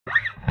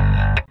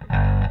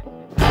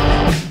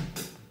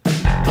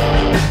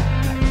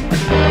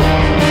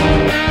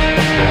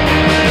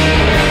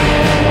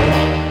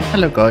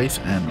Hello guys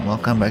and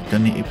welcome back to a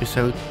new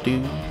episode to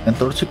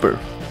Landlord Super.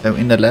 So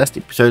in the last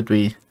episode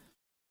we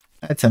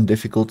had some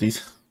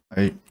difficulties.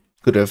 I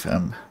could have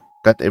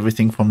cut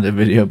everything from the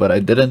video but I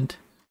didn't.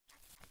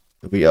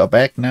 So we are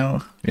back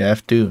now. We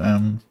have to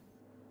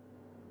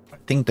I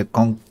think the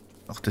conch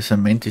of the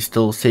cement is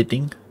still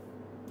setting.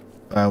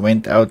 I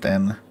went out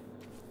and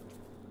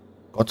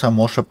got some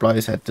more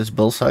supplies at this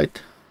build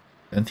site.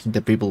 Don't think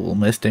the people will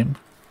miss them.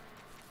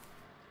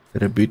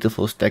 Did a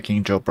beautiful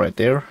stacking job right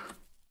there.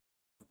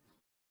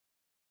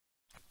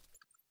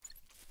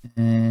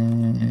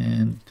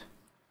 And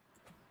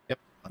yep,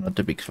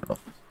 another big fell off.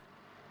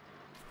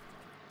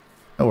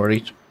 No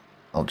worries,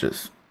 I'll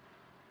just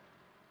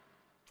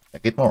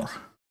take it more.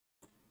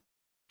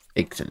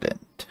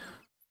 Excellent.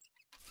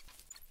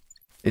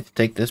 Let's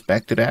take this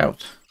back to the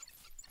house.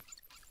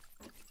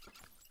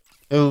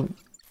 So,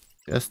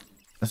 just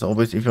as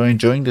always, if you're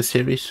enjoying the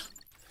series,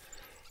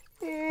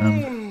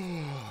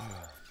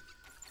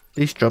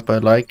 please drop a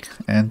like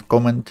and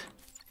comment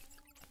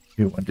if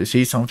you want to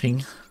see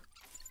something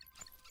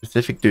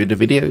specific to the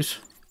videos.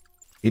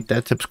 Hit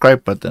that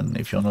subscribe button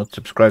if you're not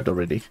subscribed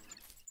already.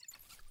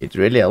 It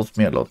really helps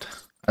me a lot.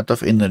 Out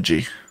of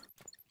energy.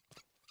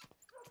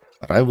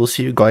 But I will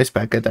see you guys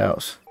back at the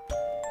house.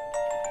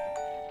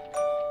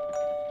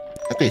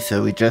 Okay,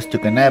 so we just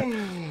took a nap.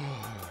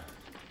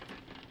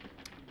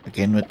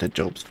 Again with the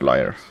jobs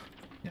flyer.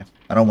 Yeah,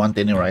 I don't want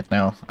any right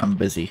now. I'm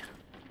busy.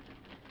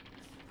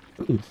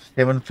 Ooh,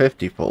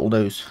 750 for all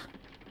those.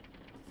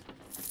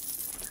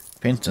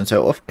 For instance,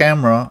 so off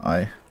camera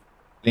I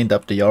cleaned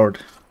up the yard.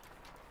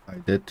 I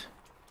did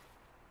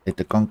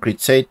the concrete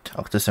set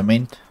of the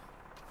cement.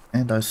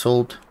 And I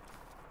sold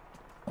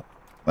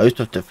most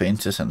of the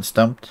fences and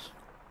stumped.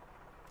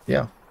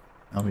 Yeah,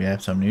 now we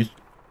have some news.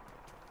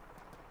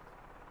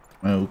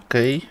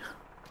 Okay,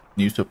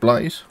 new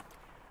supplies.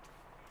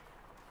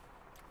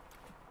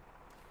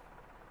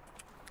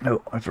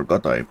 Oh, I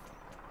forgot I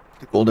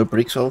took all the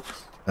bricks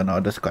off. And now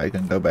this guy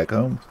can go back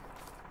home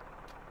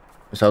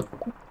without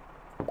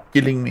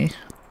killing me.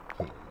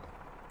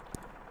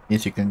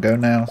 Yes, you can go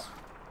now.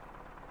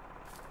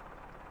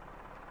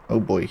 Oh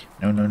boy,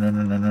 no, no, no,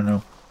 no, no, no,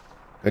 no.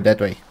 Go that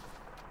way.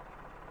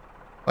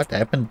 What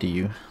happened to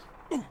you?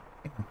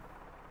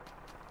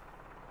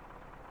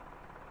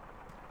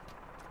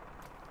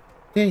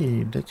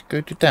 Okay, let's go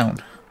to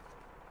town.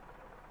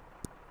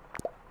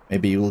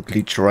 Maybe you will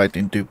glitch right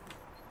into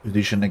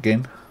position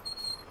again.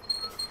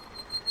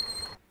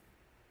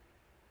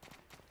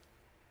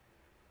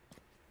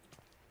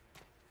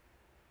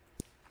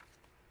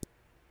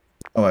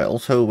 Oh, I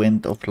also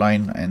went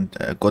offline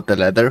and got the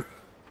ladder.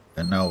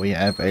 And now we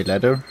have a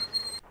ladder.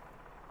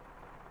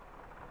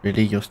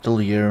 Really, you're still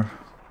here?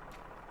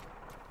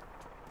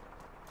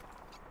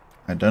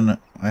 I don't know.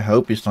 I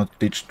hope it's not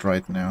glitched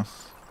right now.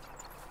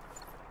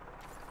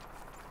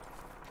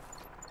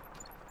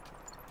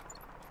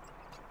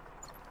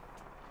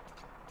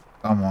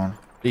 Come on,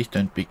 please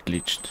don't be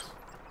glitched.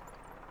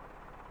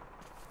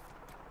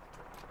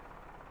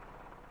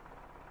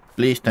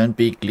 Please don't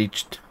be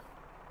glitched.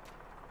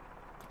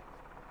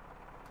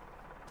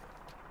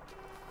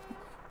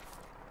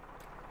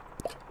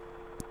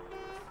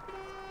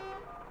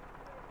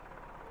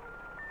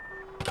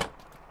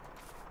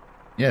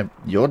 Yeah,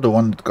 you're the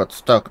one that got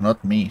stuck,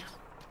 not me.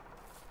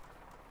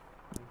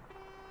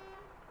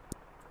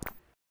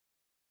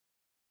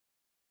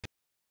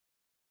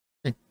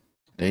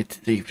 Let's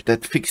see if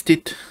that fixed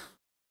it.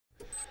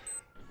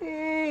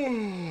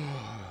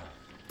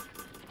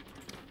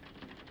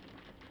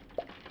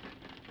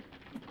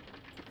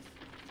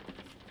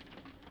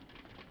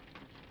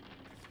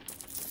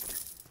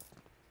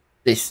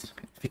 This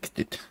fixed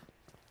it.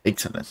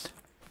 Excellent.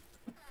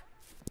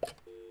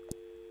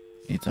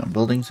 Need some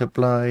building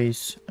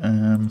supplies.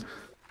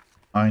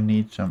 I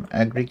need some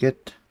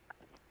aggregate.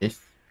 Yes.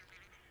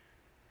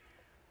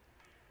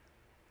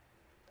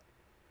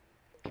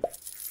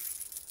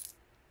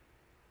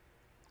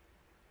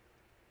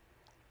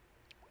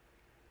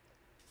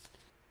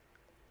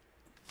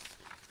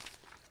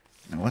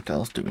 Now what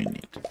else do we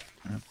need?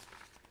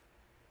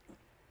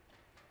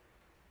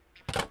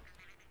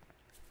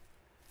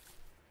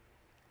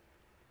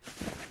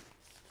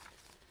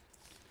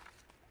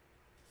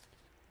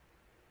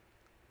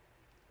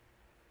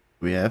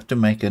 We have to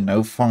make a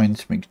no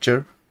fines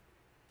mixture.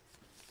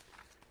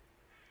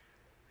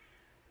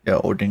 Yeah,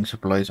 ordering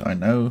supplies, I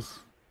know.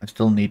 I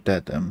still need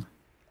that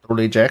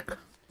trolley jack.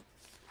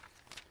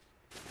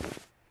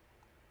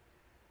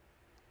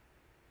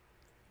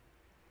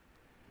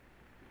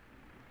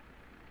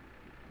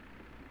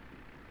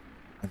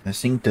 I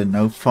think the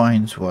no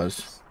fines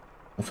was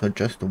also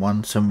just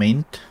one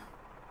cement,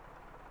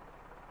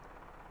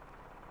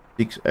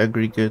 6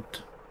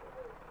 aggregate,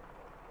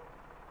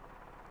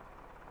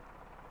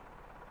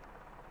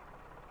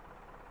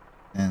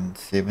 and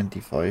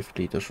 75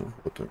 liters of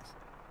water.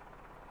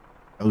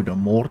 Oh, the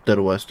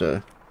mortar was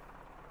the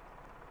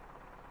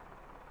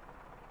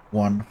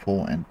 1,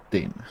 4, and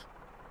 10.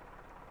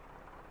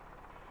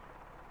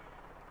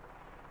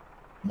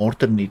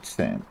 Mortar needs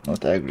sand,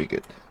 not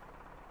aggregate.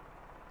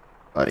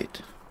 Got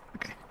it.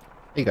 Okay.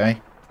 Hey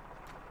guy.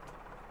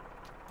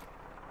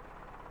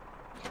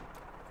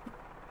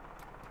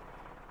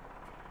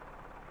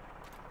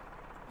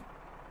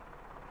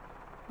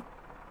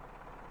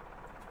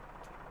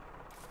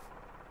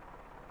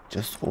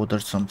 Just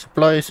ordered some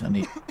supplies and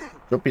he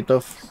drop it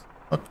off.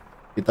 Not,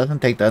 it doesn't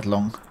take that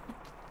long.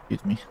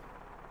 Excuse me.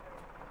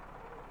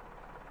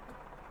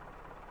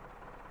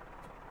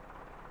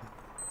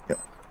 Yeah.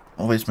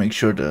 Always make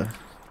sure the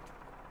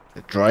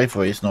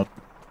driveway is not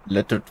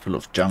littered full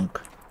of junk.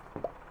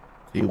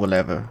 So you will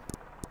have a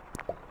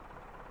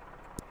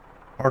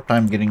hard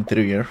time getting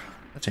through here.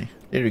 Let's see.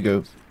 There we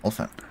go. All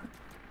fun.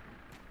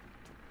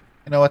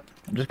 You know what?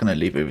 I'm just gonna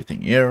leave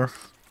everything here.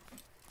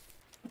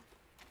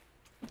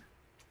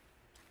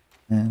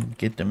 And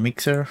get the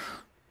mixer.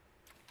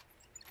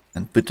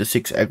 And put the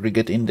 6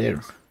 aggregate in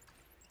there.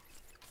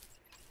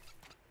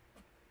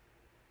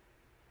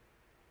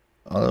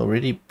 I'll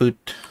already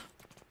put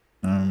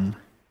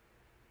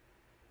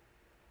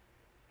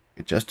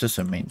just a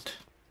cement.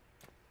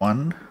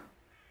 1,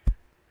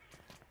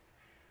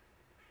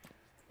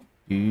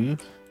 2,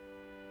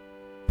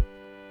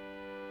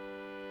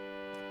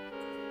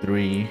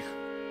 3,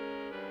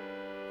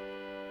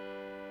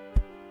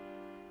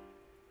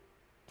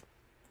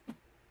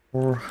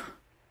 4,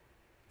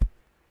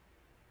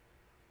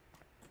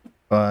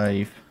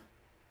 5,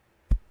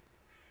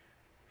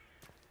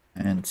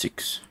 and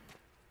 6.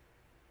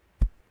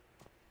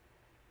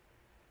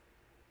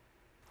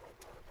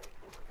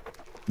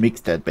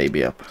 Mix that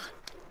baby up.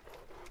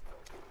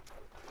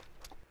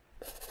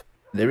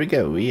 There we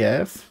go. We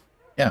have,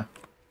 yeah,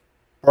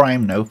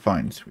 prime, no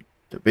fines.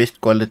 The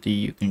best quality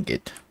you can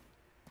get.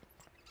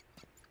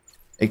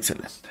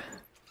 Excellent.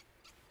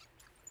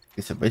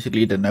 Okay, so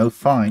basically the no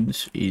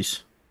fines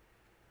is,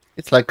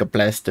 it's like a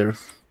plaster.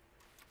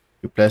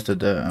 You plaster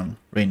the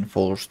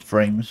reinforced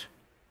frames.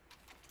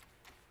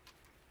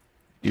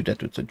 Do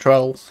that with the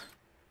trowels.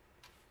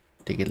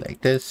 Take it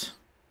like this.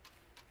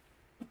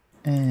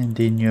 And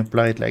then you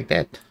apply it like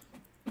that.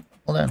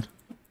 All done.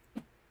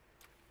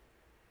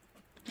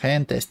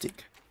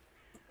 Fantastic.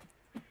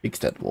 Fix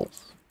that wall.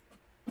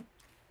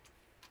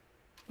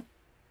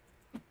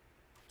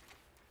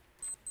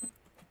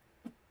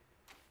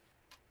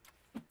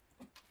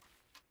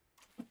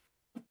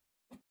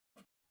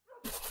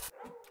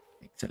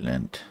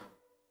 Excellent.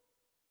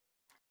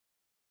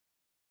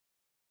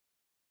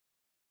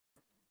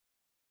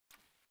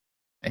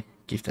 Hey,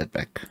 give that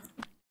back.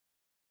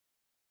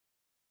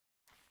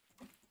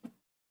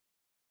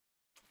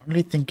 I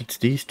only think it's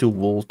these 2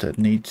 walls that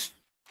needs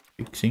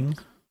fixing.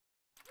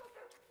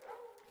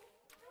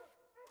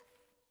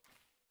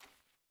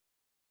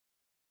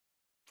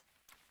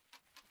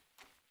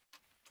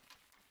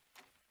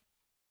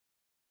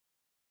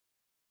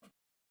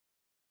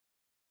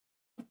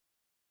 I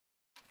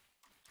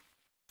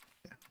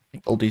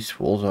think all these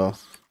walls are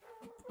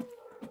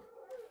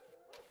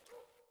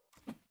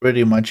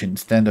pretty much in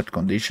standard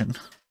condition.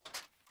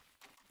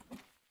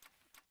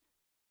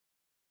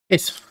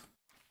 Yes.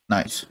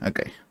 Nice.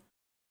 Okay.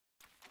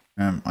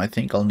 I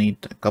think I'll need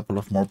a couple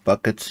of more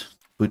buckets.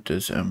 Put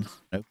this no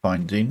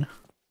fines in.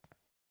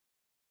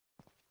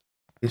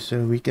 Okay,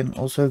 so we can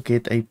also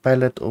get a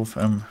pallet of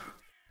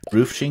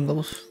roof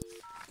shingles.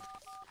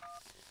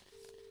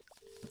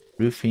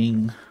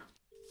 Roofing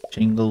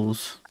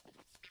shingles.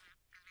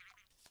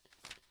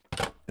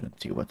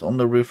 Let's see what's on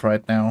the roof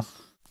right now.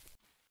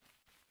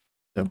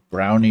 The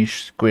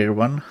brownish square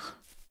one.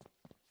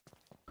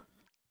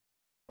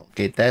 I'll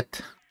get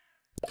that.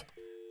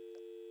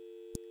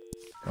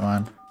 Come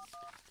on.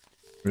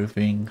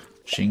 Roofing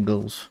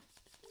shingles.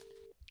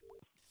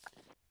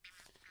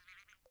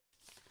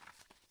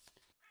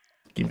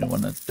 Give me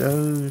one of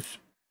those.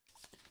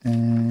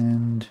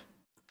 And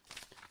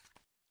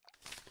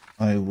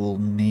I will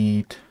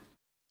need...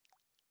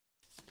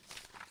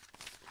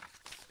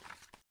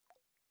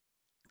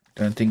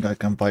 Don't think I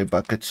can buy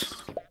buckets.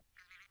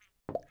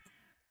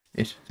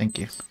 Yes, thank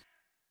you.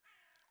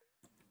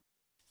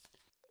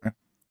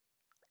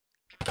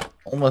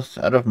 Almost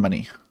out of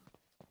money.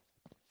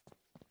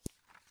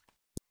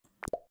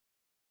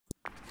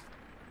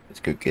 Let's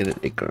go get a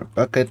bigger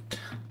bucket.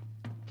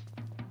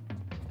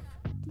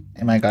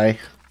 Hey my guy,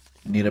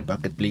 I need a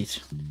bucket please.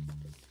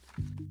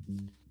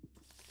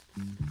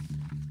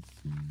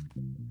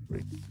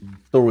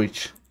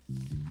 Storage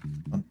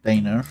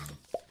container.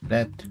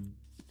 That.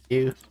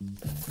 Thank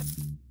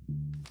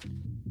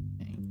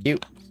you.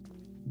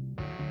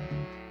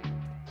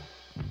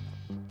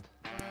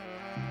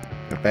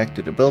 Go back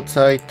to the build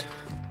site.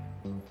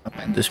 Oh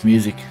man, this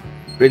music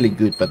really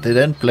good, but they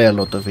don't play a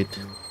lot of it.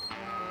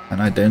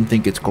 And I don't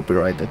think it's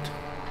copyrighted.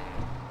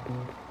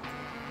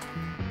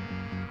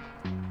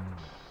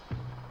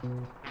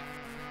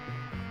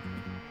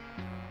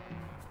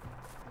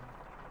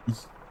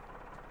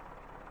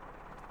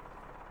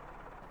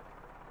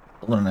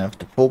 I don't have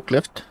the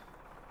forklift.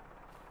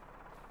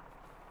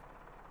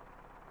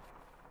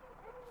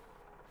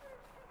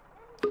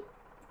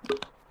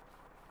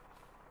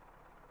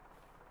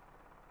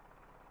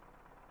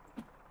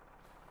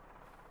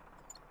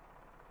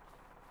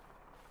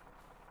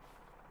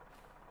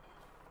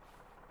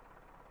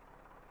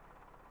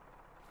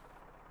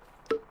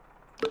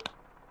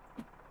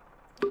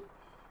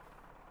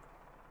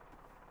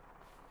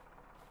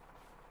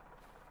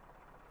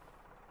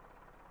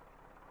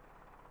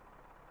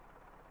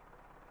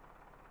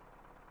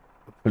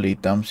 Hopefully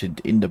it dumps it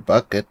in the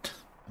bucket,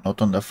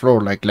 not on the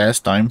floor like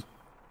last time.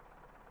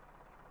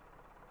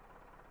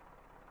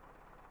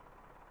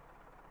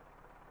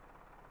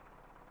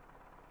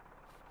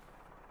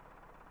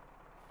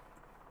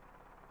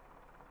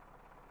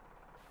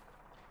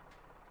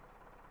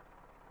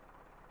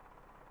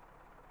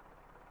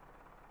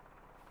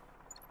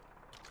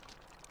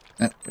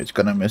 It's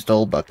gonna miss the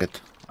whole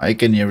bucket. I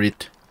can hear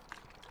it.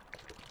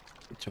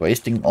 It's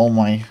wasting all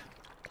my...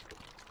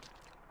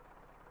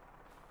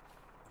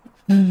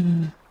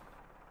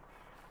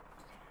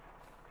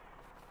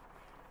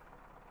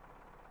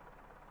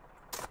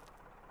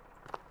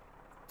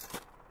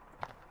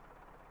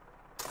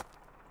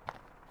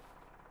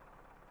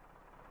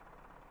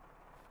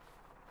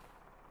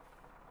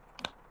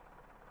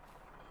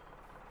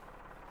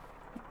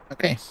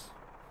 Okay.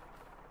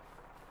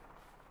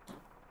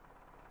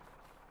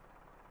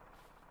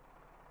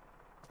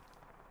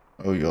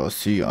 Oh, you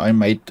see, I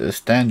made a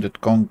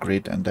standard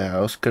concrete and the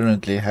house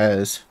currently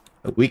has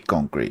a weak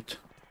concrete.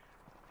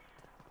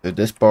 So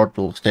this part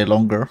will stay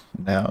longer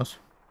in the house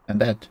than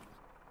that.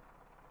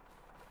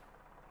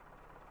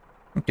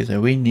 Okay,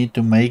 so we need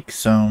to make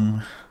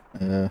some,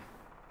 I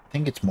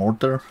think it's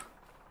mortar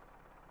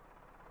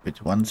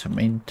with 1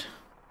 cement.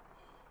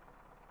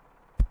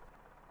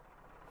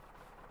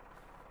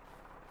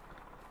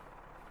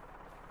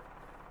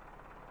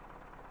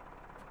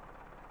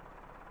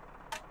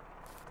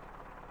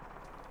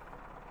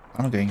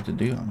 I'm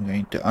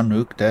going to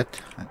unhook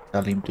that and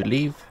tell him to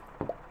leave.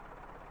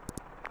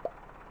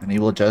 And he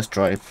will just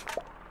drive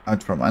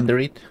out from under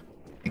it.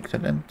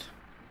 Excellent.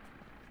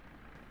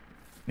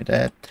 With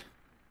that.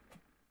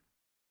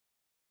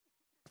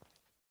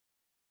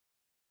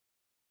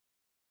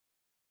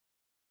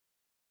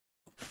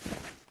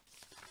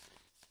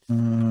 I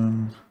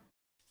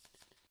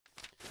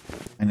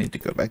need to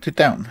go back to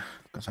town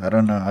because I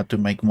don't know how to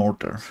make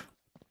mortar.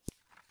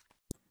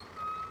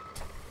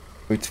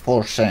 It's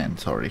 4 sand,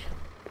 sorry.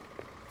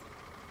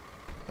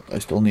 But I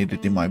still need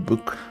it in my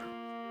book.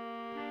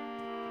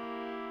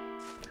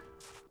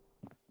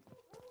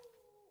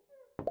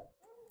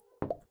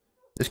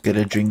 Just get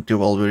a drink too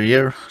while we're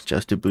here,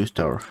 just to boost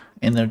our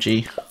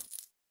energy.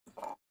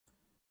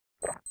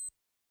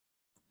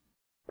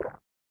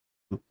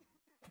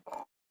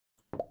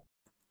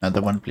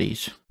 Another one,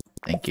 please.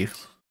 Thank you.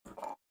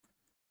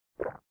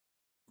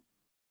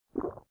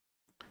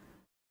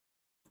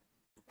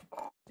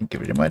 Thank you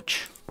very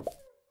much.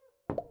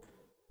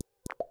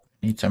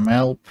 Need some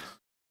help.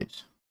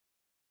 Yes.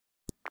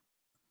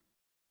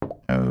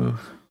 Oh,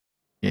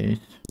 yes.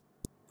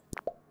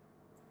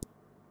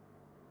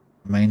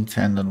 Main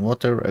sand and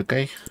water,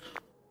 okay.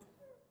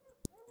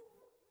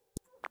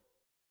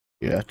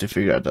 You have to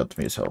figure out that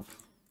myself.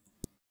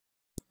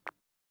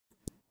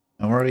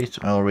 No worries,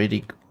 I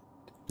already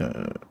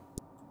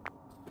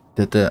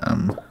did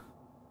the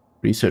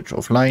research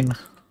offline.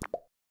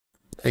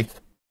 Hey,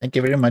 thank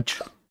you very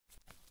much.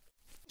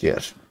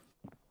 Cheers.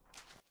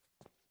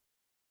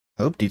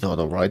 Hope these are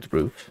the right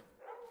roofs.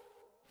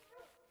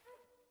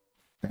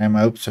 I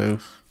hope so.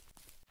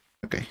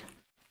 Okay.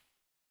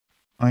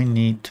 I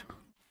need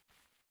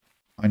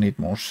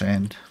more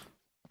sand.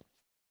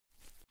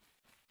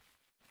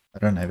 I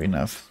don't have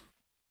enough.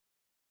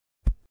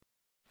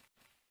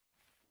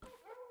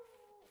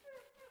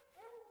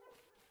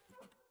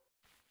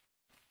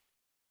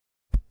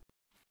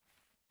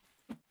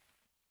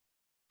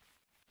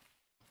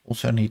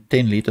 Also need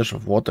 10 liters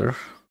of water.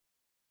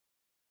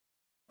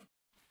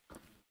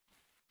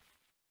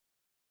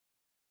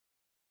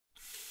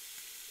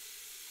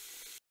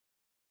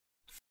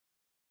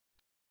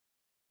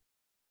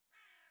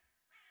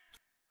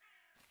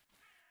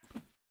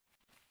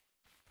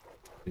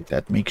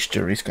 That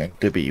mixture is going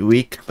to be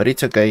weak, but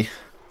it's okay.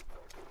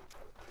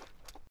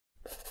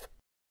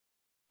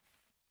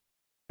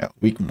 Yeah,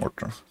 weak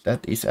mortar.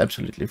 That is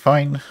absolutely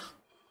fine.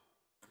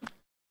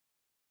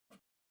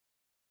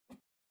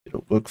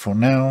 It'll work for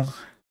now.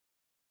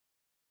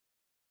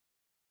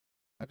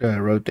 How do I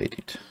rotate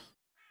it?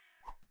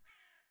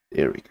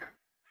 There we go.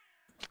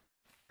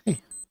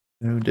 Okay.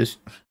 So this.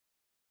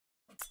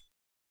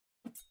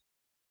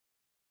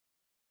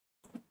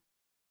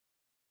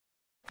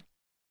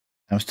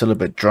 I'm still a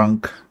bit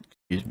drunk.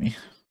 Excuse me.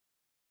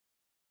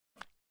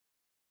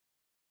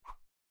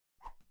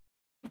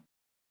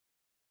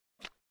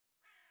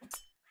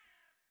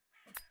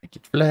 Make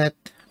it flat.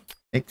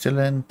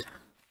 Excellent.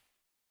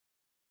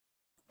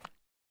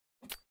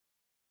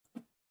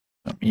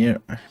 Come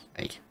here.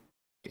 Hey,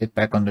 get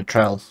back on the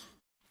trail.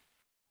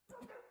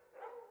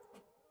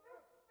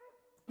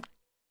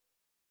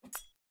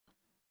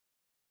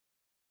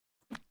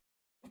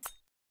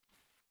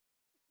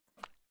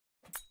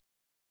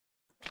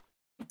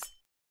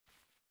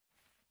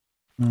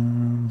 I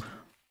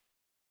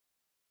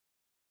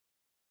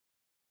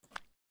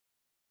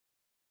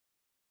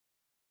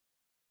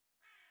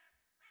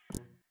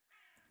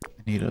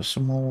need a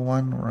small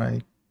one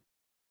right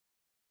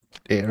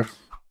there.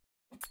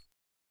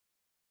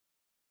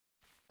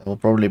 That will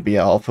probably be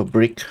half a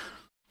brick.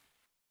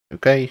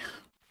 Okay.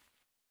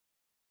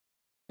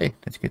 Okay,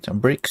 let's get some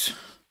bricks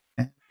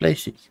and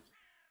place it.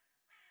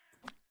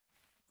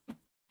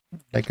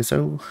 Like a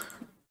so,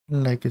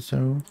 like a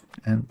so,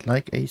 and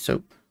like a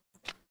so.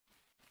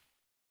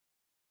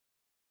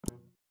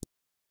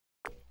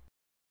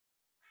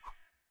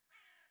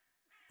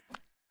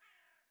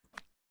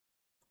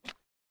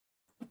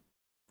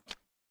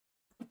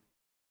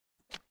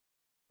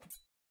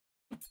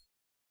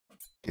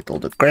 Get all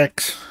the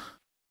cracks.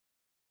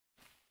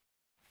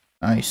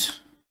 Nice.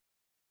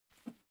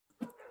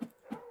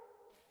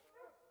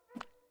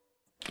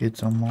 Get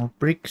some more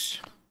bricks.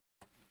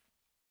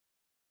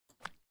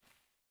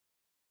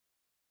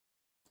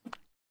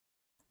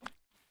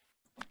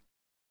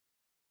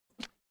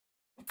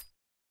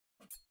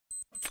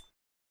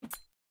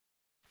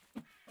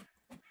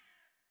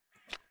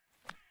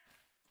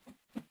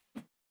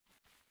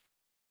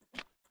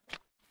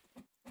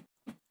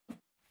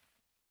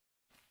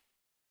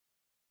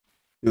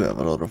 You have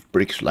a lot of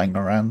bricks lying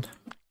around.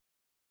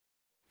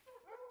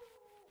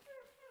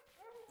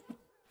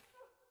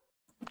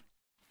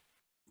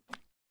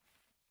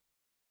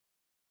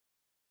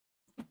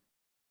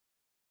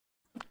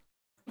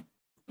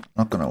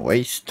 Not gonna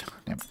waste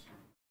them.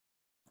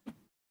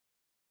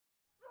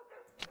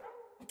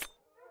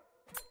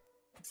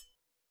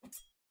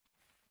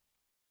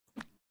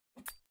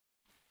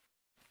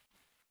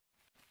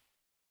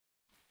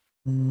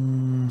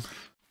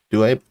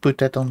 Do I put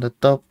that on the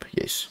top?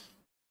 Yes.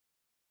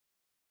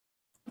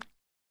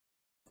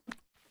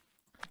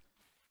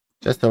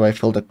 Just so I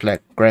fill the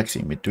cracks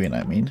in between,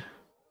 I mean.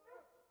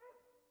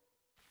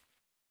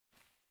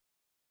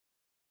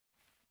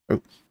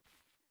 Oh.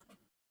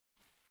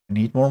 I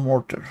need more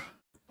mortar.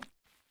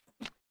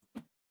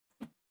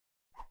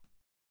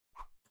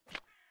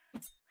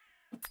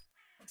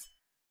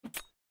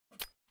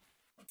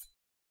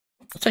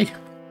 Let's see.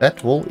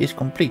 That wall is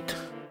complete.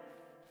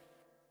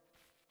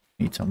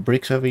 Need some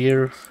bricks over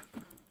here.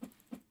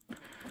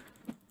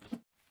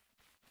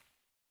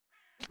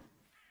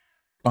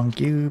 Plunk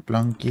you,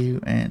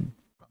 and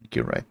plunk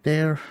you right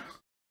there.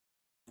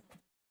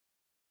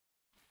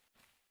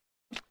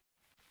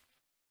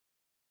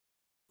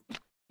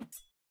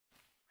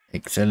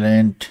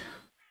 Excellent.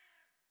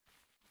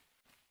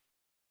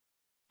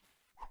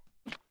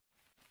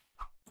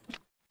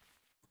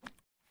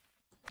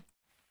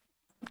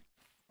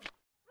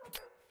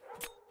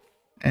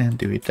 And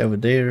do it over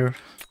there.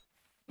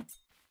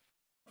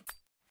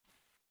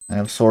 I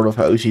have sort of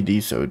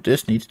OCD, so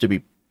this needs to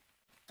be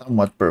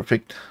somewhat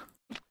perfect,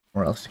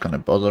 or else it's gonna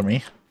bother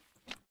me.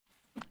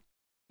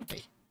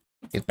 Okay,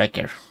 get back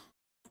here.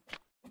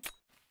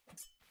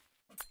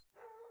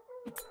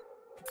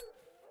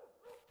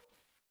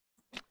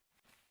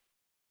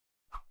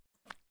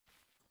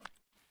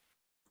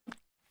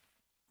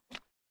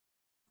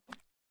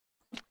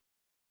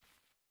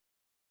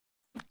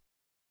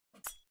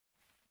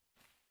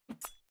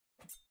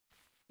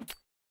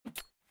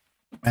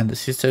 And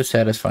this is so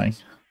satisfying.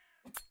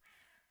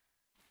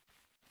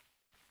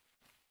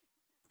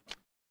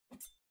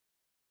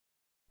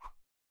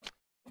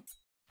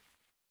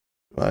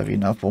 Do I have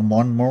enough for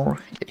one more?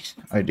 Yes,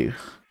 I do.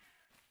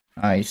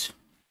 Nice.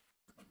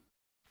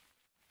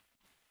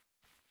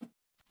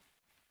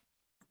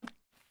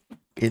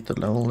 Get a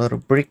whole lot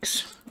of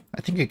bricks.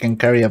 I think I can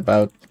carry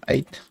about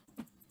 8.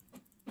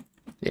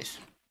 Yes.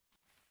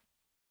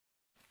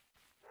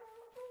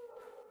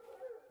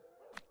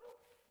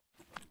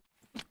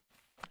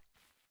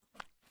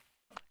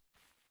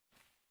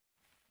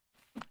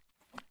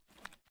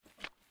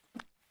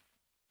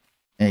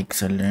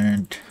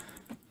 Excellent.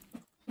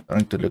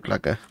 Starting to look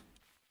like a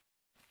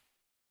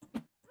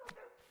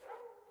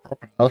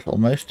proper house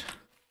almost.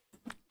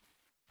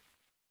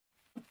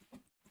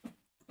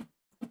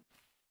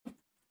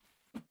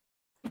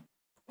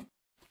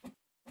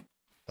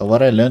 So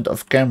what I learned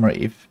off camera,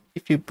 if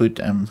you put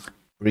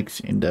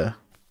bricks in the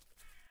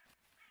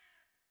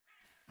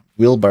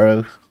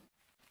wheelbarrow,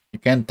 you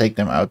can't take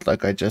them out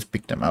like I just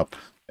picked them up.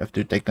 You have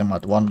to take them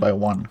out one by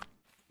one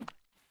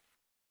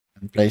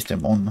and place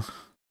them on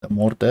the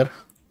mortar.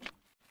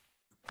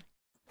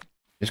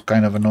 It's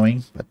kind of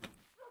annoying, but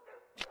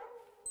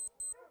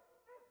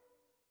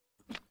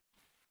the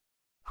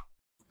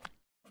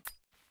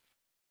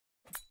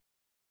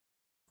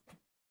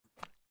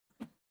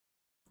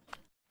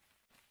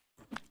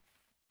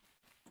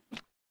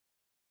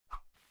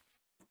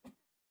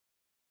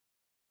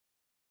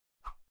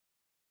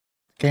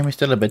game is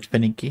still a bit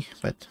finicky,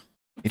 but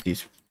it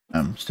is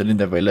still in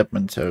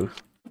development, so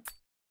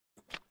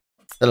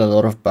still a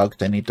lot of bugs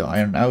I need to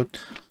iron out.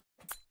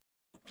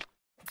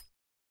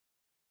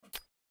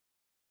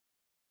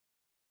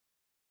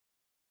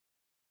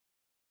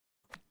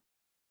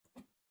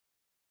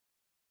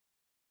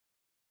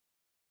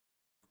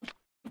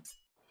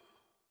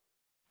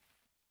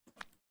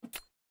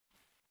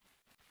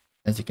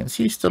 As you can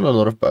see, still a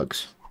lot of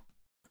bugs.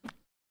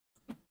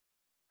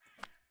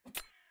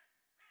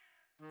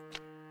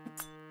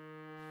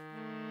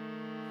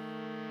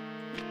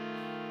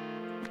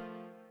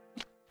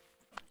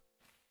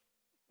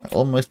 I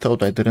almost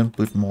thought I didn't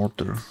put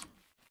mortar.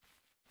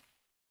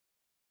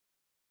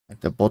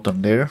 the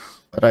bottom there,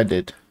 but I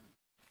did.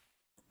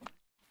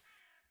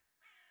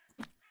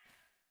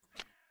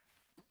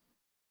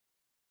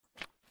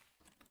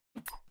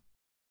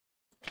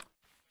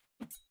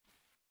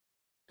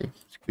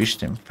 Squish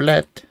them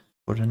flat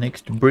for the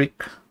next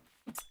brick.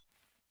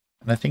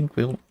 And I think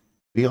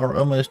we are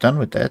almost done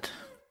with that.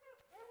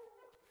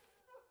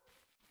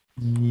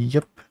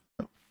 Yep.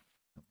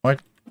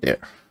 Right there.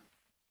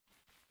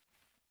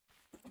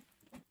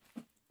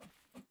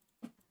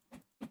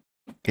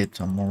 Get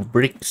some more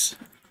bricks.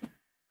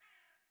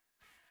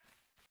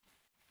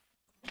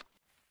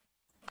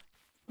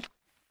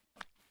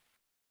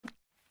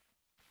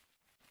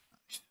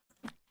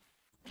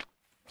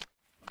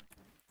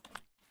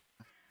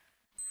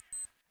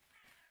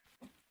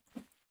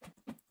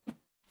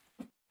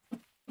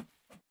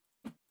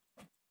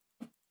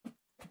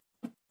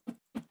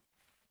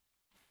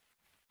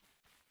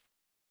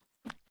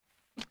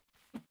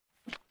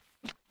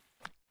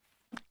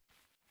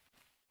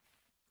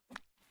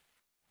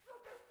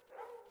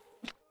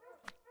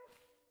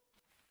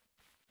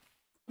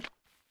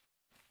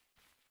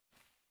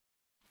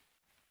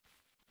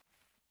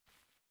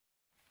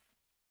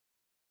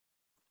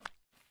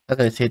 As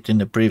I said in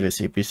the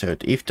previous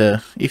episode, if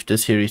the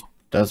series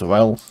does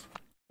well,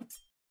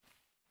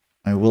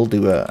 I will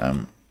do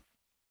a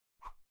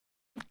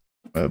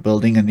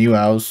building a new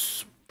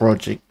house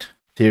project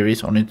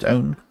series on its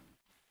own,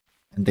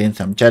 and then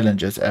some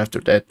challenges after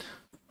that.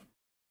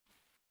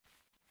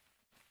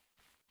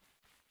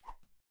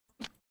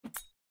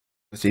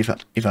 Because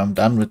if I'm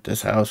done with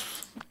this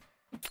house,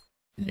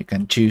 you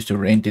can choose to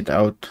rent it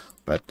out,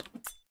 but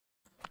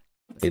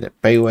either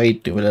pay way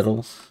too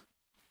little.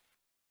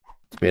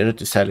 It's better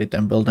to sell it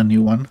and build a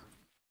new one,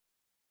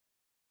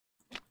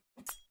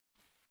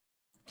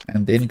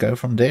 and then go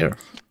from there.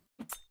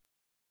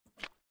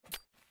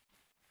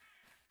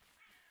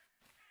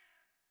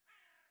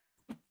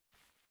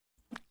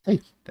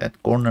 Hey,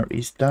 that corner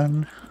is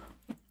done.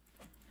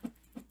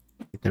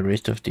 Get the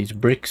rest of these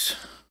bricks.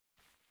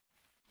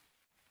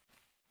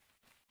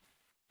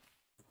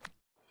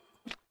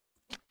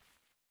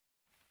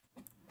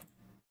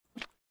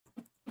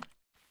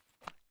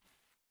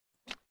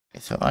 Okay,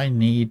 so I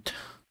need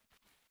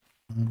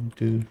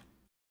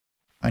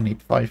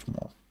 5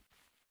 more.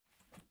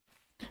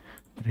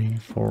 3,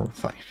 4,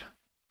 5.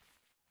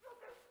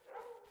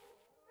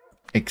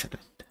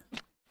 Excellent.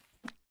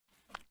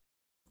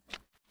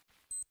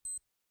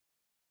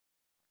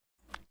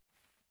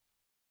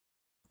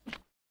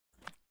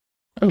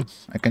 Oh,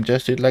 I can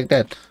just do it like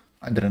that.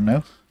 I didn't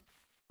know.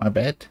 My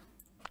bad.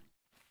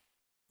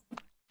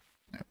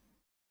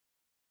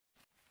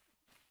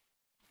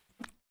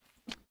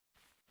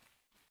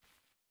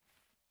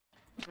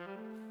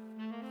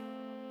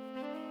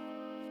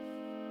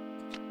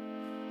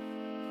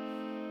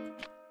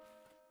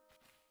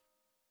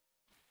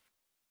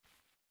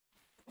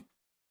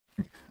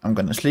 I'm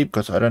gonna sleep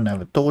because I don't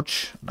have a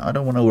torch. I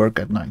don't want to work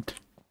at night.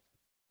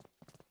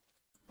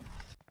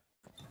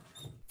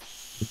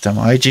 Get some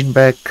hygiene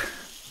back.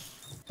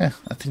 Yeah,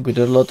 I think we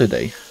did a lot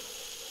today.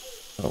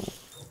 So,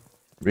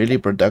 really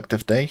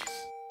productive day.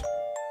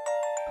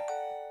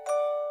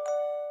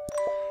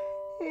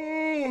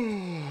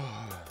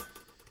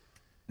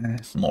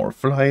 More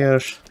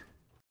flyers.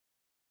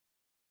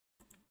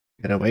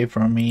 Get away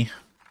from me.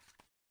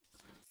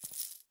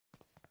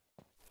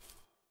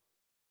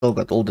 Still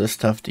got all this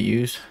stuff to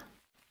use.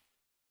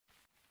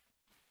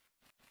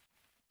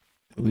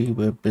 We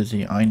were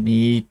busy. I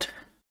need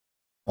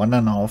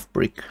 1.5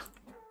 brick.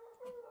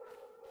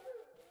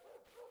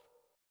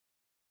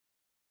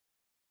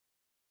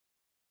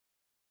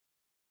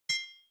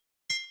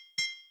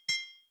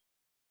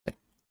 Here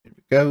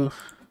we go.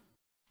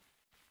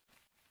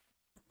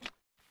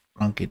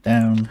 Plunk it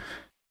down.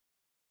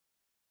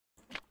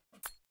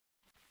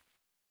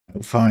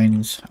 No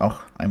fines.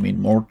 Oh, I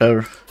mean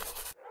mortar.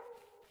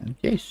 And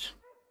yes.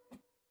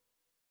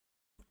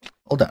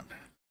 All done.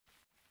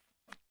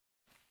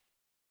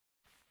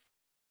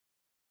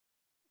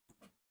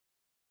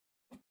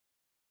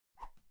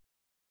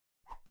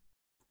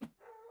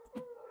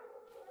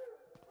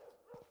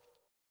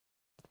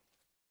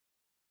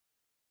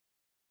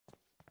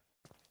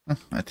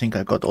 I think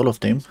I got all of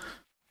them.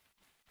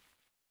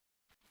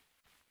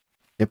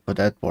 Yep, but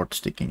that board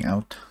sticking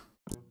out.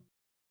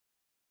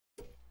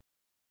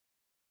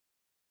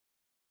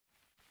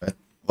 But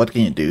what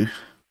can you do?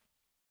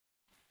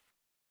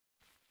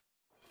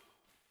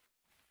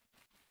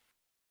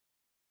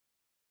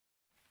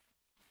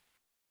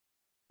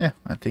 Yeah,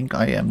 I think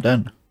I am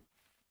done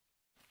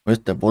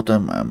with the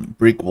bottom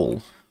brick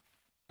wall.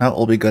 Now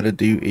all we gotta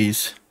do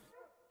is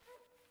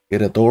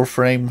get a door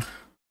frame,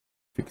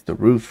 fix the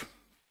roof,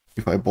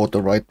 if I bought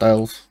the right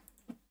tiles.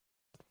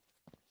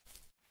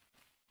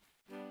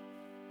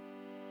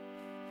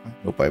 I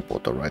hope I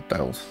bought the right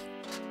tiles.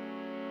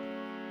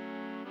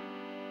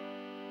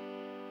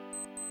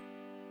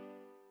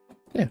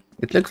 Yeah,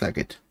 it looks like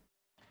it.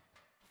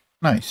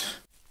 Nice.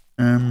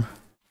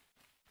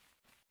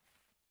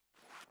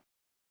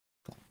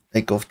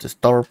 Take off the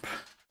tarp.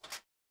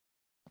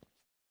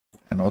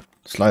 Cannot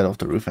slide off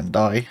the roof and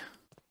die.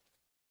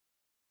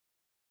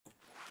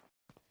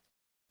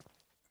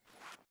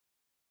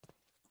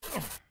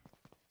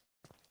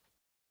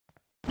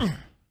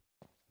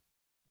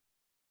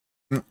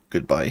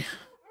 Goodbye.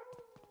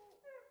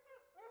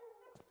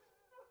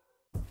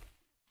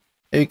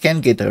 You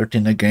can get hurt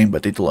in the game,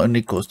 but it will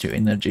only cost you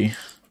energy.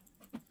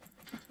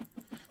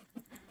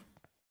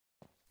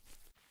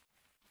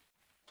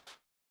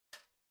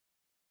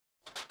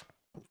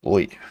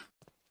 Boy.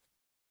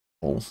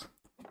 Oh.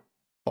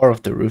 Part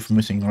of the roof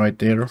missing right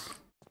there.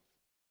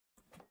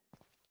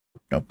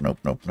 Nope, nope,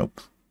 nope,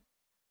 nope.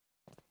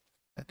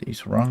 That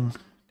is wrong.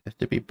 It has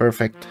to be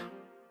perfect.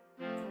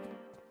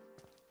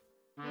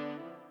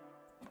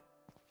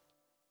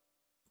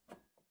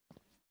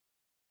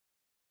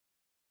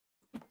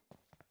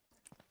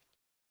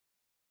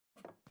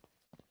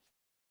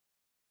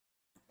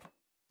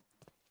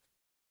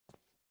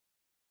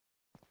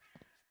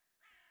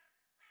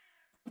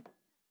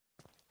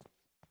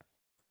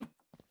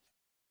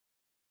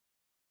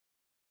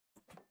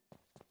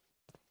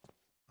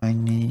 I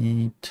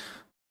need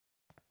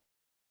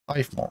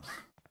 5 more.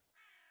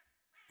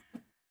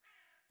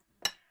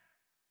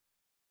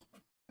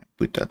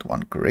 Put that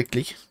one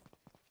correctly.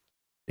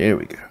 There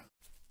we go.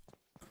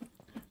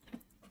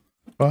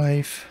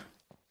 5.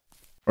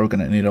 We're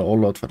gonna need a whole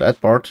lot for that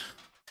part.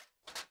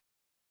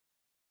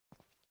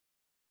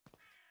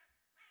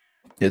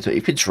 Yeah, so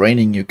if it's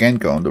raining, you can't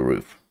go on the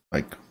roof.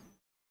 Like,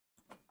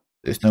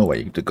 there's no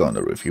way to go on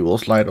the roof. You will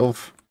slide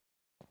off.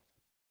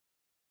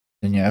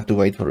 Then you have to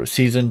wait for a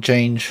season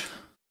change.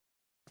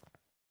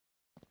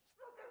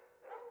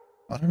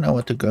 I don't know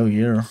what to go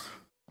here.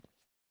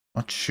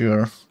 Not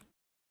sure.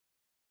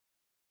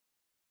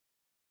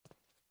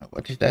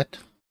 What is that?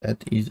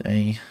 That is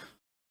a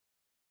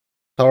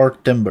tar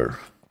timber.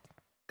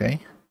 Okay.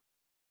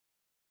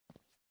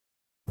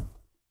 I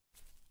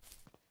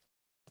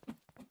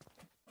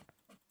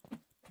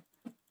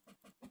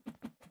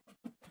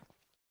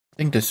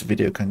think this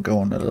video can go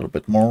on a little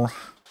bit more.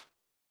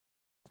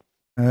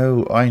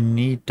 Oh, I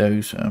need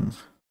those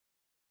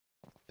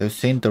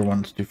center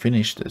ones to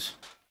finish this.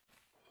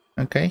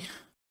 Okay,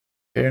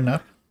 fair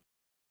enough.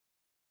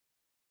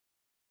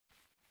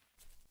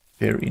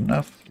 Fair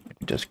enough.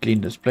 Let me just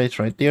clean this place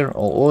right there.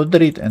 I'll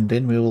order it and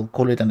then we will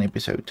call it an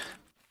episode.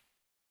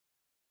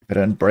 If I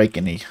don't break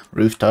any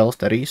roof tiles,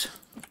 that is.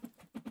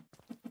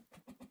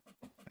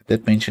 I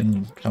did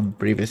mention some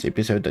previous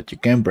episode that you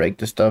can break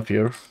the stuff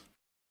here.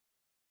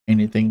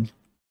 Anything.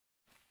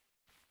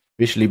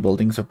 Especially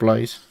building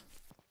supplies.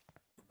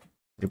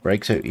 They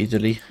break so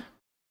easily.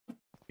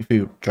 If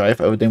you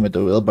drive over them with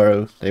a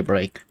wheelbarrow, they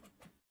break.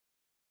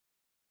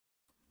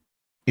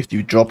 If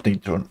you drop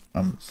them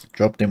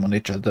on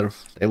each other,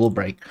 they will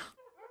break.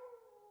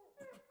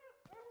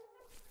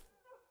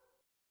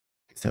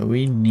 So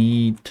we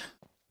need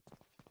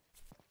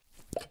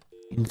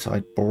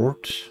inside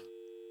boards,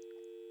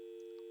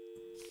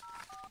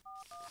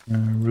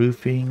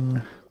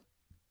 roofing.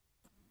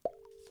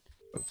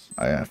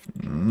 I have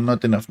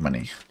not enough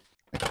money,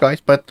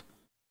 guys, but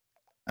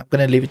I'm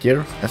gonna leave it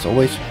here. As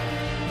always,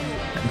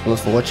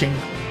 thanks for watching.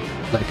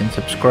 Like and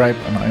subscribe,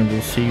 and I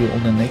will see you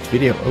on the next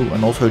video. Oh,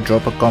 and also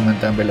drop a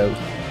comment down below.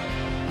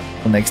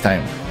 Till next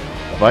time.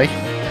 Bye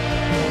bye.